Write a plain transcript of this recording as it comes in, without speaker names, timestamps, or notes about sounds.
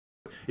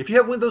If you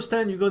have Windows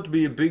 10, you're going to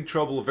be in big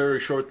trouble very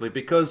shortly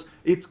because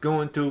it's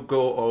going to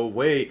go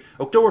away.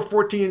 October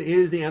 14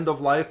 is the end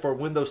of life for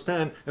Windows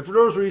 10, and for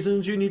those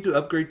reasons, you need to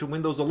upgrade to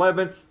Windows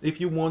 11 if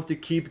you want to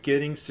keep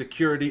getting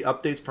security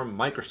updates from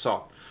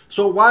Microsoft.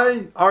 So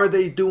why are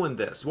they doing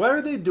this? Why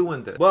are they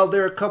doing this? Well,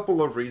 there are a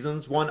couple of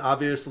reasons. One,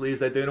 obviously, is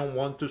that they don't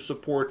want to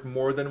support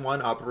more than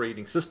one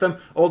operating system,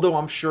 although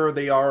I'm sure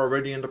they are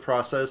already in the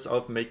process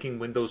of making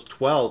Windows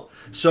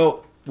 12.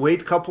 So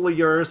wait a couple of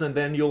years and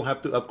then you'll have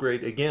to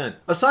upgrade again.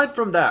 Aside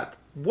from that,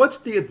 what's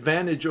the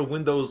advantage of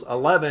Windows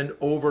 11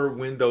 over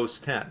Windows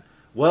 10?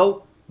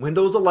 Well,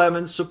 Windows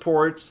 11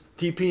 supports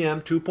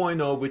TPM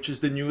 2.0, which is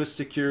the newest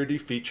security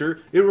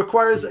feature. It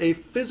requires a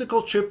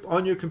physical chip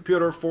on your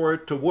computer for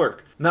it to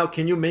work. Now,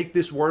 can you make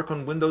this work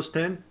on Windows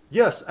 10?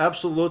 Yes,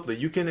 absolutely.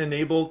 You can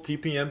enable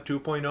TPM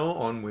 2.0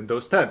 on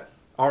Windows 10.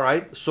 All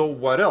right, so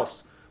what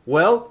else?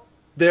 Well,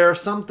 there are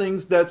some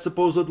things that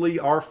supposedly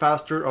are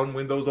faster on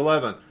Windows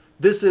 11.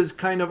 This is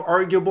kind of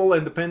arguable,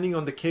 and depending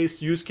on the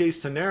use case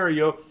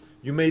scenario,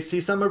 you may see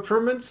some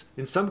improvements.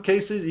 In some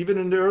cases, even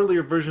in the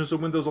earlier versions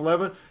of Windows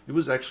 11, it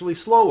was actually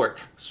slower.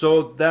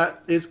 So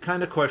that is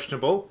kind of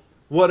questionable.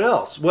 What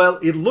else? Well,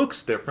 it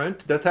looks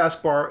different. The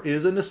taskbar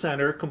is in the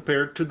center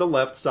compared to the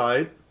left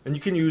side. And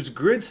you can use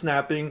grid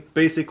snapping.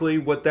 Basically,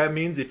 what that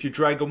means, if you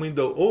drag a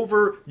window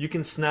over, you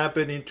can snap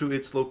it into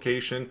its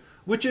location,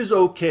 which is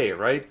okay,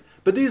 right?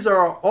 But these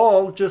are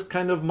all just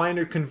kind of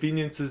minor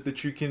conveniences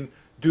that you can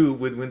do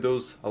with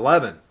Windows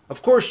 11.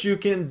 Of course, you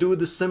can do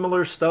the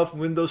similar stuff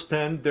Windows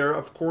 10. There are,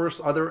 of course,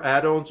 other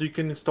add-ons you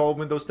can install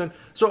Windows 10.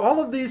 So all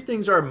of these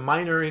things are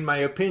minor in my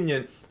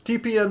opinion.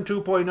 TPM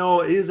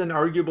 2.0 is an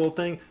arguable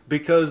thing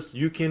because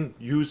you can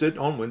use it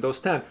on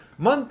Windows 10.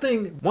 One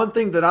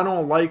thing that I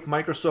don't like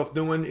Microsoft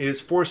doing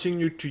is forcing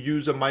you to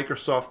use a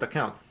Microsoft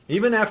account.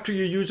 Even after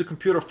you use a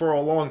computer for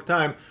a long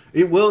time,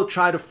 it will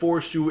try to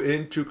force you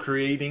into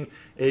creating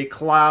a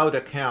cloud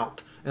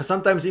account, and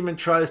sometimes even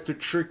tries to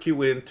trick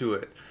you into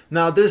it.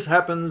 Now, this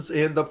happens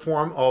in the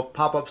form of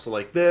pop-ups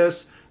like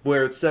this,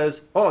 where it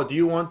says, oh, do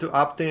you want to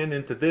opt in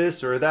into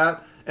this or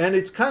that? And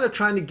it's kind of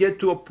trying to get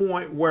to a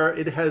point where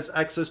it has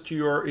access to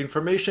your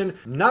information.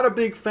 Not a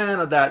big fan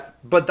of that,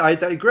 but I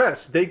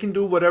digress. They can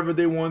do whatever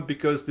they want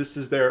because this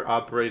is their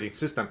operating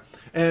system.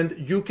 And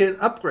you can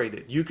upgrade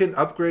it. You can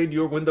upgrade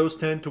your Windows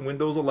 10 to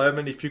Windows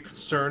 11 if you're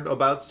concerned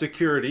about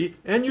security.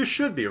 And you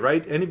should be,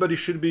 right? Anybody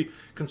should be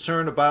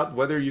concerned about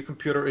whether your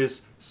computer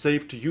is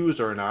safe to use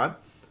or not.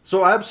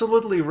 So I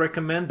absolutely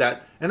recommend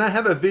that. And I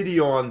have a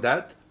video on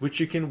that, which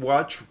you can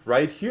watch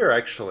right here,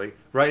 actually,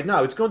 right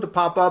now. It's going to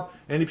pop up,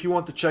 and if you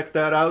want to check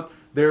that out,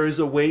 there is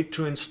a way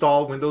to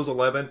install Windows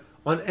 11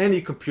 on any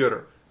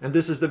computer. And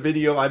this is the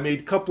video I made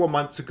a couple of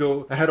months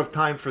ago ahead of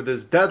time for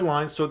this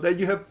deadline, so that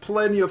you have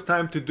plenty of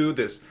time to do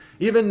this.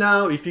 Even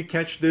now, if you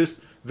catch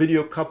this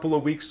video a couple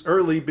of weeks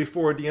early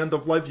before the end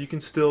of life, you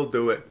can still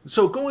do it.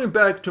 So going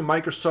back to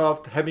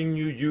Microsoft having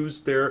you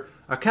use their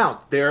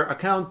account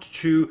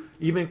to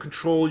even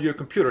control your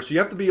computer. So you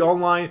have to be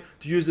online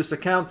to use this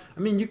account. I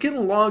mean, you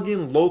can log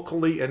in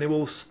locally and it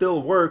will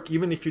still work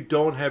even if you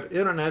don't have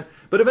internet,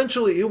 but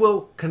eventually it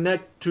will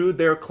connect to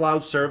their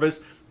cloud service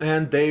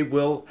and they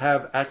will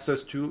have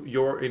access to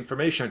your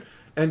information.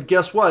 And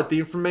guess what? The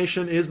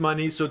information is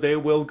money, so they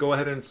will go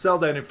ahead and sell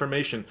that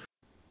information.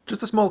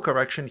 Just a small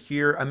correction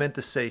here. I meant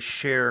to say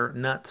share,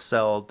 not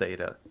sell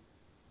data.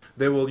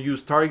 They will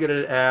use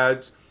targeted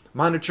ads,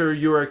 monitor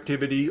your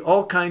activity,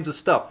 all kinds of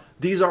stuff.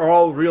 These are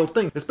all real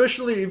things,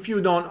 especially if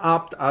you don't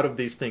opt out of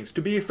these things.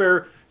 To be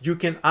fair, you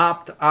can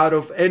opt out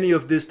of any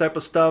of this type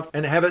of stuff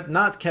and have it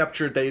not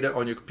capture data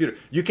on your computer.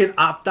 You can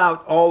opt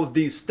out all of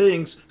these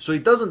things so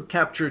it doesn't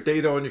capture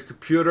data on your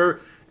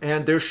computer,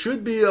 and there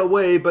should be a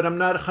way, but I'm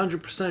not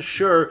 100%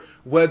 sure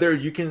whether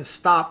you can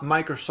stop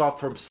Microsoft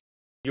from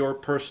your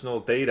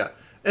personal data.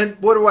 And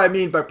what do I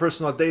mean by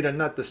personal data?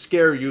 Not to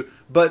scare you,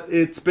 but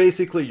it's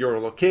basically your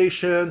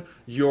location,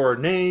 your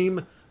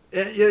name,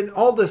 and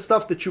all the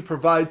stuff that you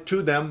provide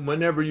to them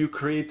whenever you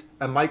create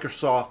a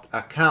Microsoft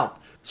account.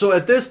 So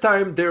at this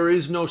time, there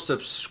is no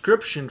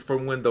subscription for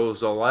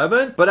Windows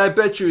 11, but I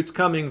bet you it's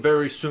coming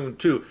very soon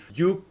too.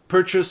 You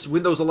purchase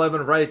Windows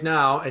 11 right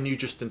now and you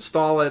just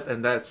install it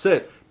and that's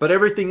it. But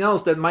everything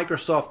else that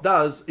Microsoft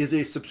does is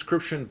a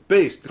subscription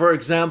based. For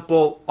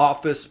example,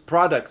 Office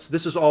products.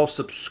 This is all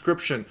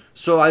subscription.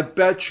 So I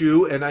bet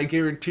you and I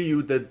guarantee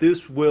you that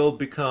this will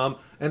become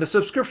a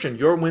subscription.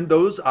 Your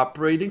Windows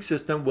operating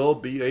system will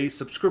be a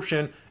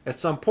subscription at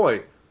some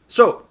point.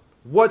 So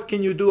what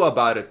can you do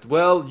about it?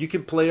 Well, you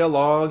can play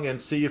along and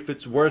see if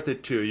it's worth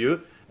it to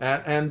you.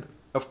 And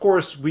of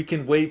course, we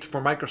can wait for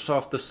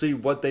Microsoft to see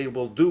what they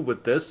will do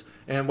with this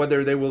and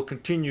whether they will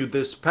continue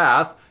this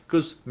path,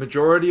 because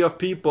majority of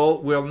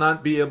people will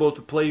not be able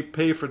to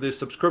pay for this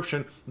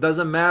subscription.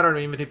 Doesn't matter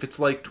even if it's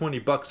like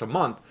 $20 a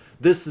month.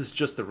 This is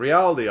just the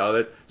reality of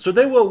it. So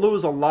they will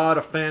lose a lot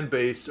of fan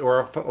base,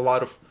 or a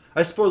lot of,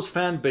 I suppose,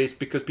 fan base,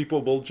 because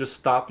people will just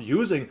stop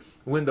using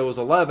Windows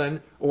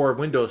 11 or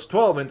Windows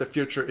 12 in the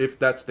future if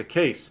that's the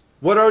case.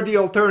 What are the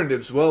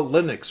alternatives? Well,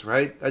 Linux,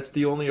 right? That's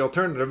the only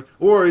alternative.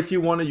 Or if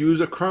you want to use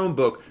a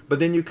Chromebook, but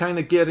then you kind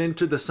of get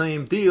into the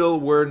same deal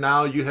where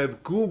now you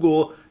have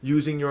Google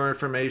using your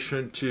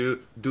information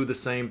to do the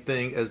same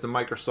thing as the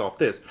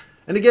Microsoft is.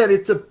 And again,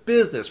 it's a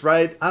business,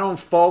 right? I don't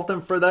fault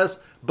them for this,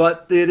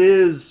 but it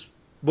is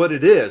what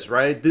it is,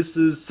 right? This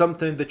is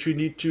something that you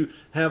need to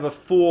have a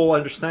full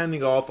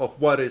understanding of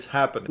what is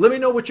happening. Let me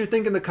know what you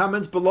think in the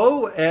comments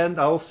below, and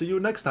I'll see you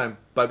next time.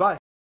 Bye-bye.